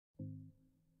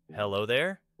Hello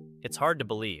there? It's hard to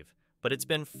believe, but it's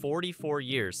been 44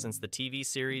 years since the TV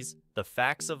series The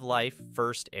Facts of Life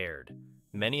first aired.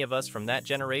 Many of us from that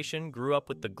generation grew up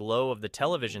with the glow of the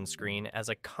television screen as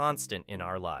a constant in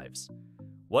our lives.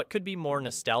 What could be more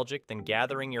nostalgic than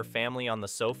gathering your family on the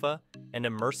sofa and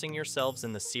immersing yourselves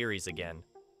in the series again,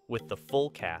 with the full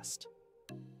cast,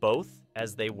 both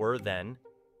as they were then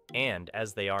and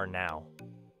as they are now?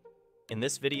 In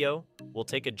this video, we'll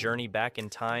take a journey back in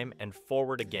time and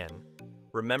forward again,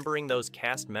 remembering those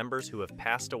cast members who have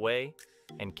passed away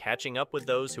and catching up with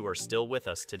those who are still with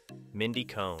us today. Mindy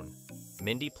Cohn.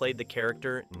 Mindy played the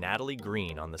character Natalie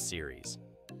Green on the series.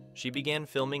 She began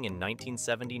filming in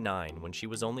 1979 when she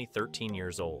was only 13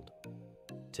 years old.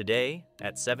 Today,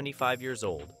 at 75 years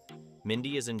old,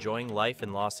 Mindy is enjoying life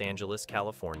in Los Angeles,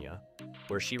 California,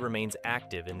 where she remains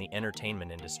active in the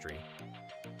entertainment industry.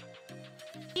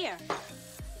 Here.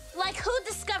 Like who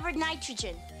discovered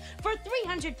nitrogen? For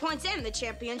 300 points and the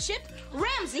championship,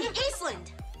 Ramsey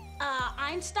Eastland.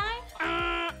 Einstein?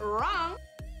 Wrong.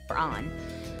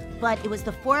 But it was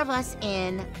the four of us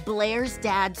in Blair's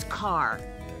dad's car.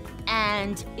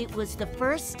 And it was the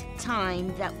first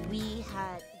time that we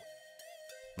had...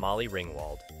 Molly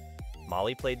Ringwald.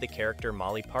 Molly played the character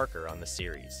Molly Parker on the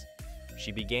series.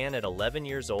 She began at 11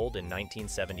 years old in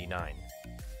 1979.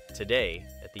 Today,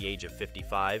 at the age of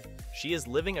 55, she is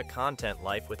living a content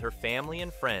life with her family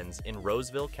and friends in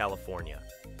Roseville, California.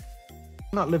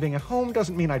 Not living at home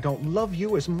doesn't mean I don't love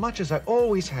you as much as I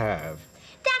always have.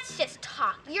 That's just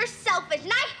talk. You're selfish,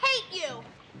 and I hate you!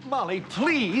 Molly,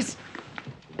 please!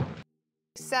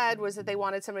 Said was that they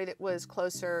wanted somebody that was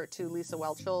closer to Lisa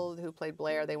Whelchel, who played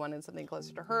Blair. They wanted something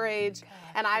closer to her age,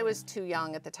 and I was too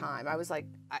young at the time. I was like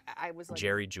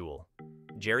Jerry Jewell.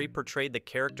 Jerry portrayed the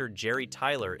character Jerry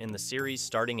Tyler in the series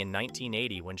starting in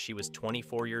 1980 when she was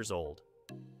 24 years old.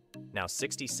 Now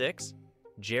 66,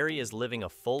 Jerry is living a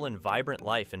full and vibrant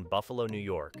life in Buffalo, New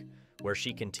York, where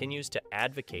she continues to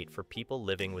advocate for people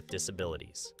living with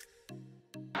disabilities.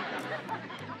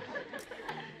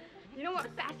 You know what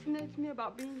fascinates me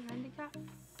about being handicapped?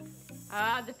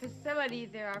 The facilities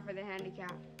there are for the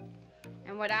handicapped.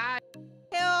 And what I...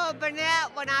 Hill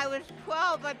Burnett when I was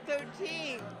 12 or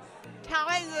 13,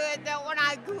 telling her that when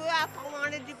I grew up I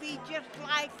wanted to be just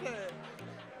like her.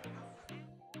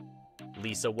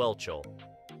 Lisa Whelchel.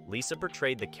 Lisa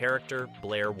portrayed the character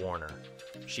Blair Warner.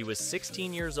 She was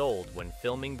 16 years old when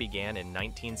filming began in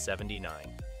 1979.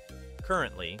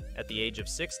 Currently, at the age of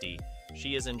 60,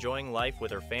 she is enjoying life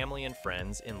with her family and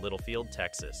friends in Littlefield,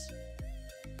 Texas.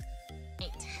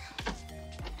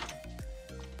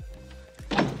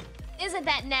 Isn't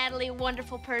that Natalie a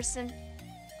wonderful person?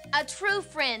 A true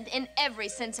friend in every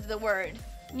sense of the word.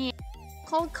 Yeah.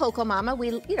 Called Coco Mama.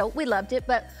 We loved it,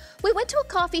 but we went to a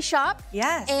coffee shop.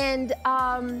 Yes. And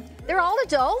they're all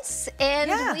adults,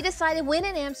 and we decided when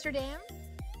in Amsterdam.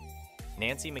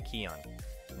 Nancy McKeon.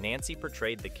 Nancy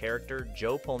portrayed the character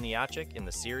Joe Polniaczek in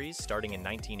the series starting in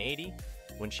 1980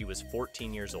 when she was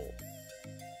 14 years old.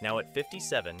 Now at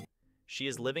 57, she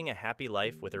is living a happy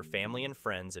life with her family and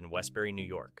friends in Westbury, New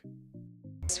York.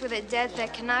 With a debt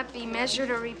that cannot be measured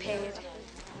or repaid.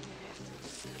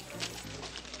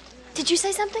 Did you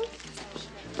say something?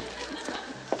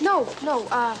 No.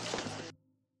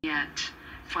 Yet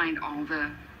find all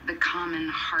the common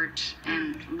heart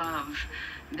and love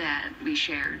that we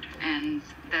shared, and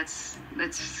that's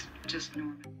just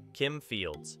normal. Kim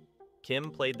Fields.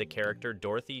 Kim played the character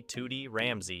Dorothy Tootie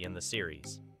Ramsey in the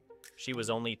series. She was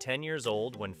only 10 years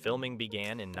old when filming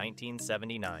began in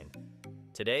 1979.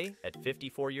 Today, at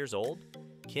 54 years old,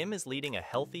 Kim is leading a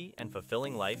healthy and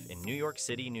fulfilling life in New York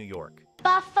City, New York.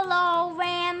 Buffalo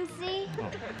Ramsey.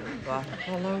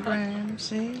 Buffalo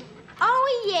Ramsey.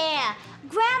 Oh yeah,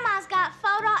 Grandma's got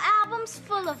photo albums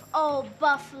full of old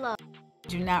buffalo.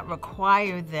 Do not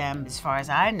require them, as far as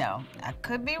I know. I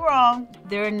could be wrong.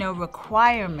 There are no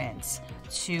requirements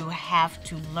to have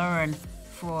to learn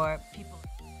for people.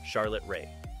 Charlotte Rae.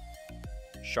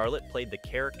 Charlotte played the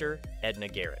character Edna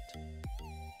Garrett.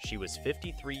 She was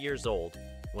 53 years old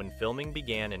when filming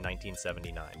began in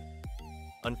 1979.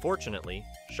 Unfortunately,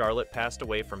 Charlotte passed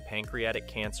away from pancreatic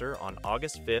cancer on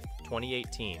August 5,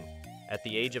 2018, at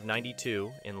the age of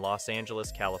 92 in Los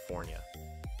Angeles, California.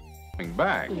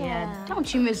 Back. Yeah.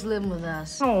 Don't you miss living with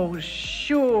us? Oh,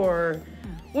 sure.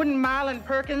 Wouldn't Marlon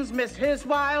Perkins miss his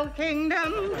wild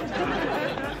kingdom?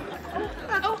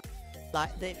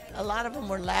 A lot of them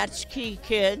were latchkey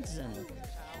kids, and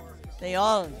they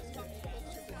all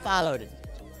followed it.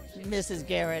 Mrs.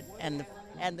 Garrett and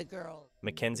the girl.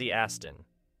 Mackenzie Aston.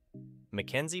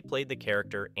 Mackenzie played the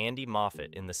character Andy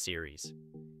Moffat in the series.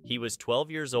 He was 12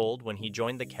 years old when he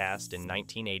joined the cast in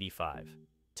 1985.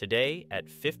 Today, at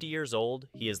 50 years old,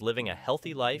 he is living a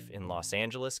healthy life in Los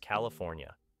Angeles,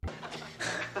 California.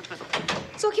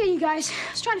 It's okay, you guys.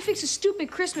 I was trying to fix the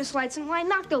stupid Christmas lights, and I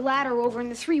knocked the ladder over,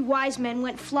 and the three wise men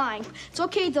went flying. It's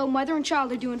okay, though. Mother and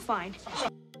child are doing fine.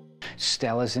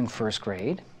 Stella's in first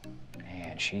grade,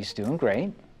 and she's doing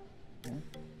great.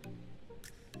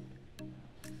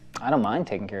 I don't mind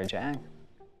taking care of Jack.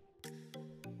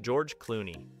 George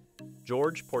Clooney.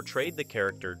 George portrayed the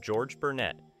character George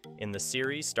Burnett in the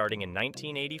series starting in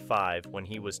 1985 when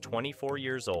he was 24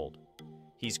 years old.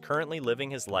 He's currently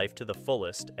living his life to the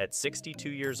fullest at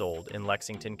 62 years old in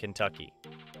Lexington, Kentucky.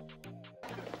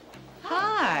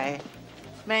 Hi.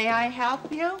 May I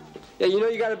help you? Yeah, you know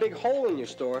you got a big hole in your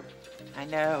store. I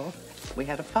know. We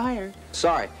had a fire.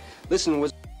 Sorry. Listen,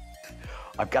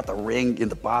 I've got the ring in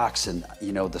the box, and,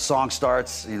 you know, the song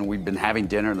starts, you know, we've been having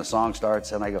dinner, and the song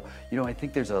starts, and I go, you know, I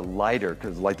think there's a lighter,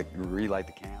 because relight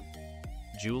the can.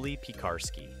 Julie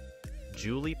Piekarski.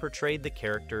 Julie portrayed the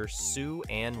character Sue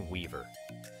Ann Weaver.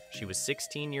 She was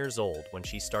 16 years old when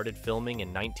she started filming in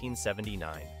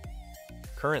 1979.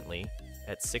 Currently,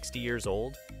 at 60 years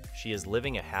old, she is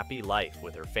living a happy life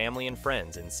with her family and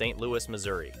friends in St. Louis,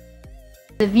 Missouri.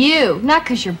 The view, not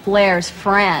because you're Blair's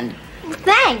friend.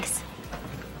 Thanks.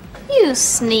 You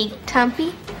sneak,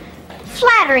 Tumpy.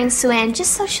 Flattering Sue Ann,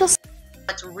 just so she'll...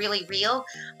 It's really real.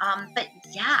 But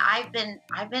yeah, I've been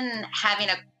having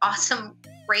an awesome,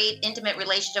 great, intimate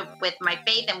relationship with my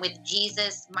faith and with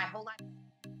Jesus my whole life.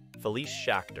 Felice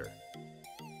Schachter.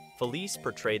 Felice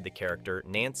portrayed the character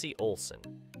Nancy Olson.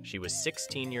 She was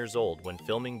 16 years old when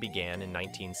filming began in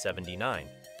 1979.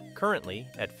 Currently,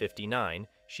 at 59,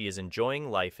 she is enjoying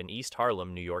life in East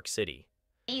Harlem, New York City.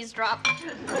 Eavesdrop.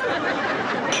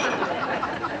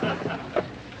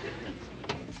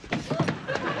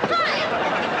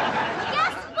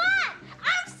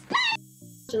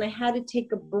 And I had to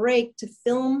take a break to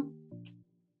film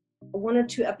 1 or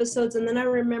 2 episodes, and then I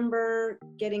remember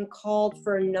getting called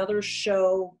for another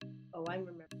show. Oh, I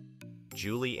remember.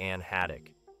 Julie Ann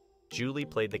Haddock. Julie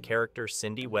played the character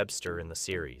Cindy Webster in the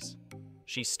series.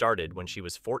 She started when she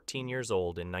was 14 years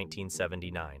old in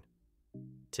 1979.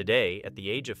 Today, at the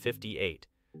age of 58,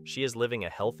 she is living a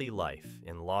healthy life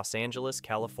in Los Angeles,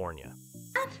 California.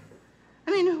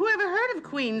 I mean, whoever heard of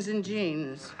queens in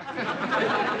jeans?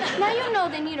 Now you know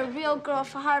they need a real girl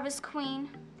for Harvest Queen.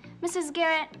 Mrs.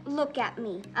 Garrett, look at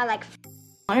me. I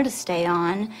wanted to stay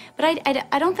on, but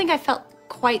I don't think I felt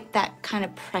quite that kind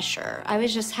of pressure. I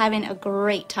was just having a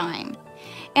great time.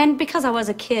 And because I was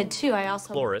a kid, too, I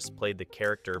also... Cloris played the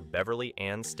character Beverly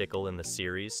Ann Stickle in the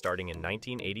series starting in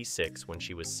 1986 when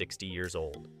she was 60 years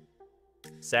old.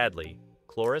 Sadly,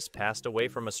 Cloris passed away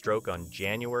from a stroke on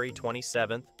January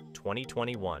 27,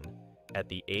 2021, at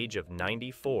the age of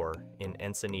 94 in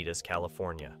Encinitas,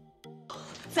 California.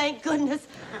 Thank goodness.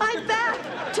 I'm back!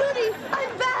 Tootie,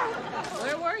 I'm back!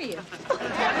 Where were you?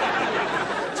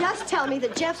 Just tell me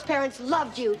that Jeff's parents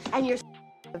loved you and you're...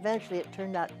 Eventually, it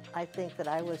turned out, I think, that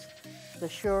I was the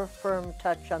sure, firm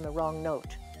touch on the wrong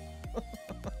note.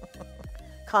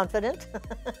 Confident.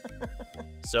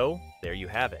 So, there you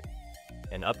have it.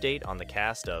 An update on the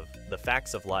cast of The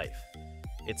Facts of Life.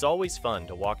 It's always fun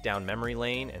to walk down memory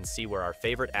lane and see where our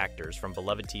favorite actors from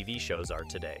beloved TV shows are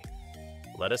today.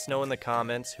 Let us know in the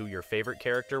comments who your favorite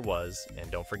character was,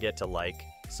 and don't forget to like,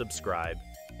 subscribe,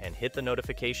 and hit the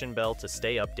notification bell to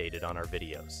stay updated on our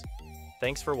videos.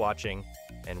 Thanks for watching,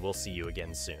 and we'll see you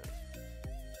again soon.